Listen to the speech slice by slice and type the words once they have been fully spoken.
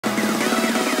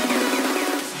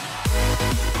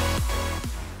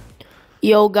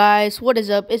Yo guys, what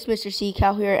is up? It's Mr. C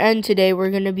Cow here, and today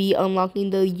we're going to be unlocking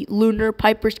the Lunar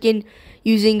Piper skin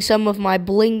using some of my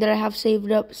bling that I have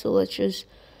saved up. So let's just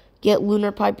get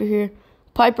Lunar Piper here.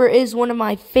 Piper is one of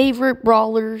my favorite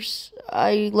brawlers.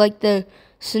 I like the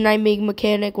sniping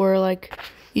mechanic where like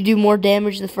you do more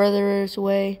damage the further it's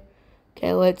away.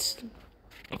 Okay, let's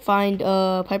find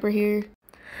Piper here.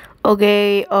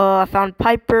 Okay, I found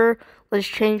Piper. Let's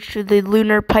change to the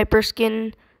Lunar Piper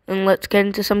skin and let's get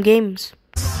into some games.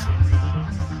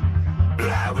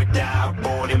 Fly without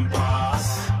boarding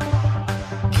pass.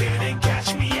 Couldn't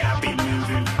catch me, I'll be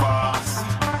moving fast.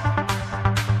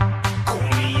 Call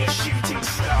me a shooting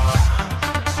star.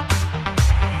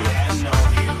 Yeah, I know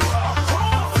you are.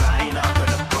 Flying up in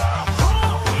a bar.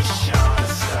 Wish on a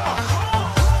star.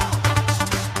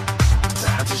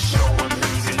 Time to show 'em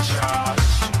who's in charge.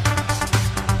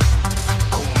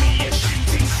 Call me a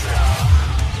shooting star.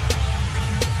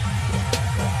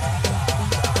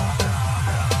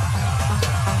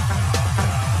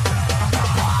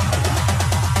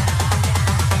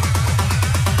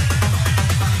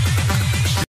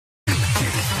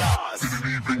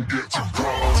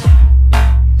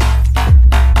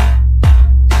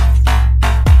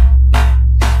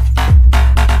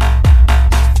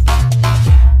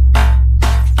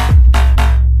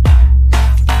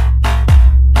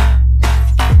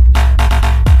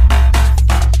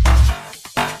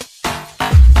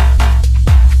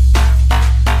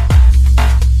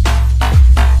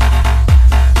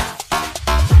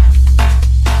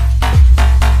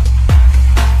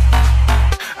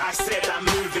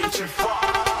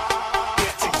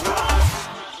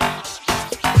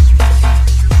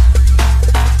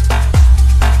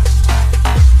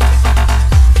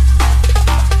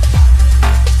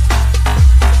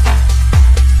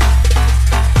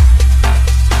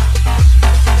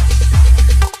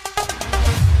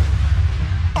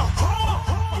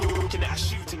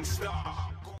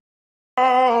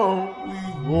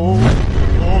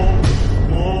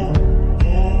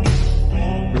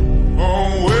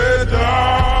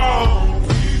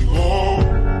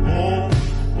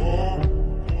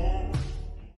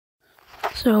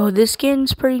 So this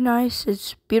skin's pretty nice.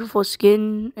 It's beautiful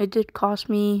skin. It did cost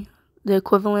me the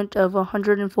equivalent of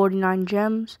 149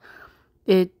 gems.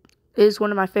 It is one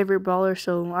of my favorite brawlers,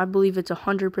 so I believe it's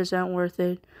 100% worth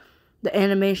it. The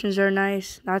animations are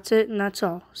nice. That's it, and that's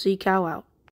all. See Cow out.